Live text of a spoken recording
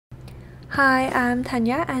Hi, I'm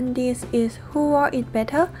Tanya and this is Who Wore It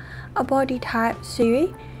Better, a body type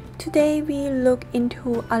series. Today we look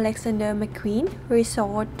into Alexander McQueen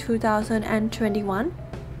Resort 2021.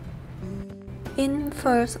 In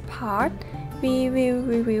first part, we will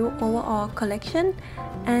review overall collection,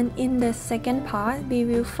 and in the second part, we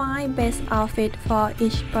will find best outfit for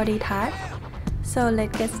each body type. So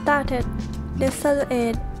let's get started. The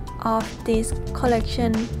silhouette of this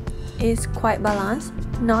collection is quite balanced,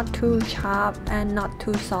 not too sharp and not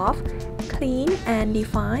too soft, clean and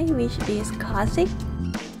defined, which is classic.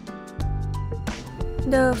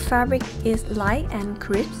 The fabric is light and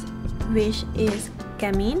crisp, which is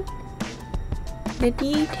gamine. The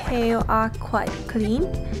details are quite clean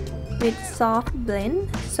with soft blend,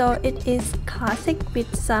 so it is classic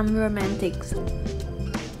with some romantics.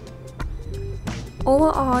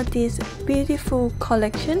 Overall, this beautiful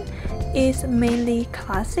collection is mainly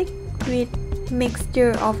classic with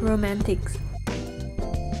mixture of romantics.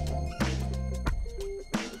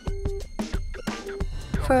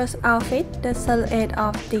 First outfit, the silhouette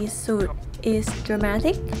of this suit is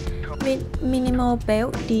dramatic with minimal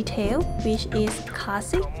belt detail, which is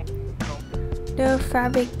classic. The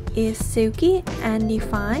fabric is silky and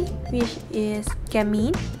defined, which is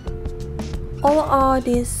gamine. Overall,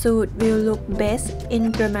 this suit will look best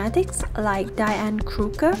in dramatics like Diane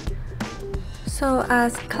Kruger, so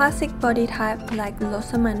as classic body type like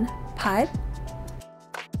Rosamund Pike.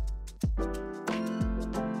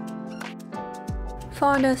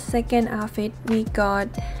 For the second outfit, we got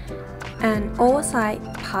an oversized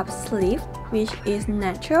puff sleeve, which is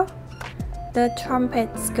natural, the trumpet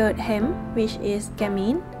skirt hem, which is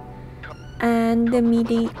gamine, and the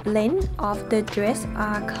midi length of the dress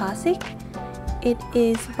are classic. It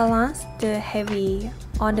is balanced, the heavy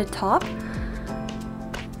on the top.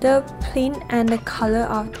 The print and the color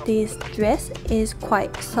of this dress is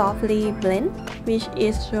quite softly blend, which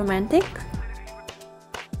is romantic.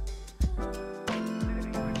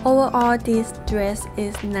 Overall, this dress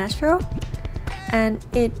is natural and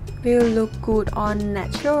it will look good on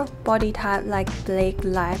natural body type like Blake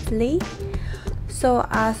Lively, so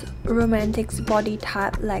as romantic body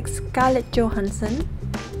type like Scarlett Johansson.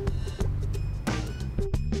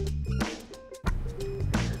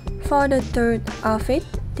 For the third outfit,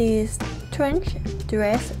 this trench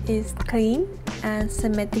dress is clean and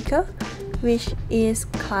symmetrical, which is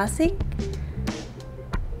classic.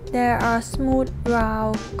 There are smooth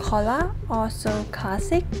round collar, also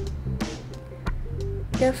classic.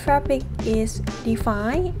 The fabric is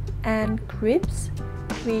defined and crisp,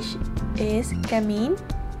 which is gamine.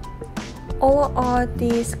 Overall,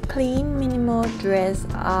 these clean minimal dresses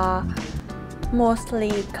are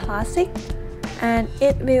mostly classic, and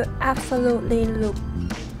it will absolutely look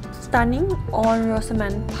stunning on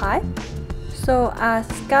Rosamund Pike, so as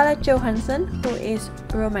Scarlett Johansson, who is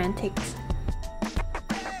romantic.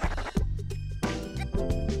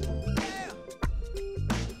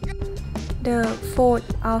 The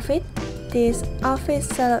fourth outfit, these outfit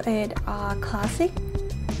silhouettes are classic.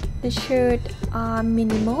 The shirts are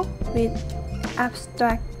minimal with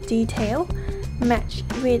abstract detail, matched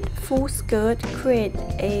with full skirt create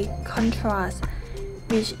a contrast,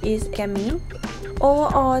 which is gamine.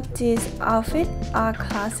 Overall, these outfits are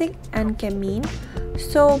classic and gamine,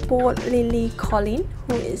 so both Lily Collins,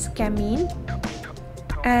 who is gamine,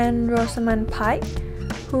 and Rosamund Pike,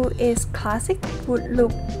 who is classic, would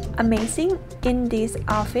look amazing in this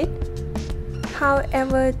outfit.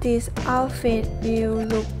 However, this outfit will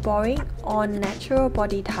look boring on natural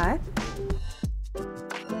body type.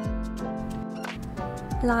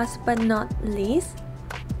 Last but not least,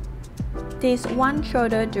 these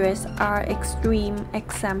one-shoulder dresses are extreme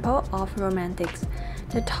example of romantics.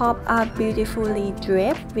 The top are beautifully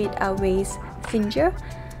draped with a waist cincher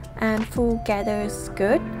and full gathered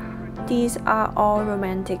skirt. These are all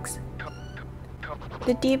romantics.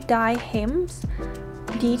 The deep dye hems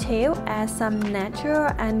detail adds some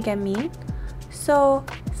natural and gamine, so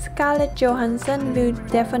Scarlett Johansson will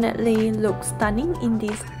definitely look stunning in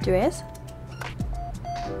this dress.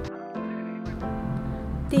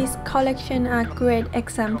 These collections are great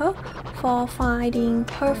example for finding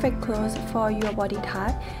perfect clothes for your body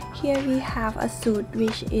type. Here we have a suit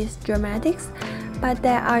which is dramatic, but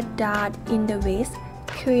there are darts in the waist,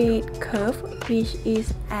 create curve, which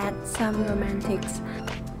is add some romantics.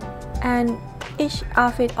 And each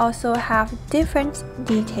outfit also have different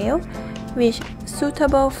detail, which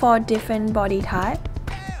suitable for different body type.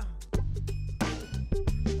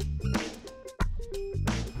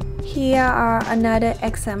 Here are another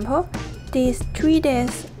example. These three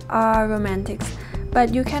dresses are romantics,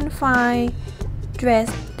 but you can find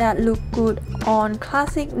dresses that look good on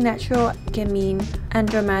classic, natural, gamine, and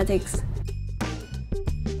dramatics.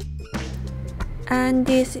 And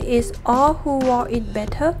this is all Who Wore It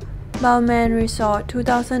Better Balmain Resort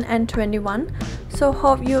 2021. So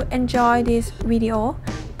hope you enjoy this video.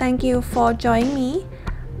 Thank you for joining me,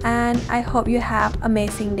 and I hope you have an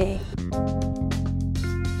amazing day.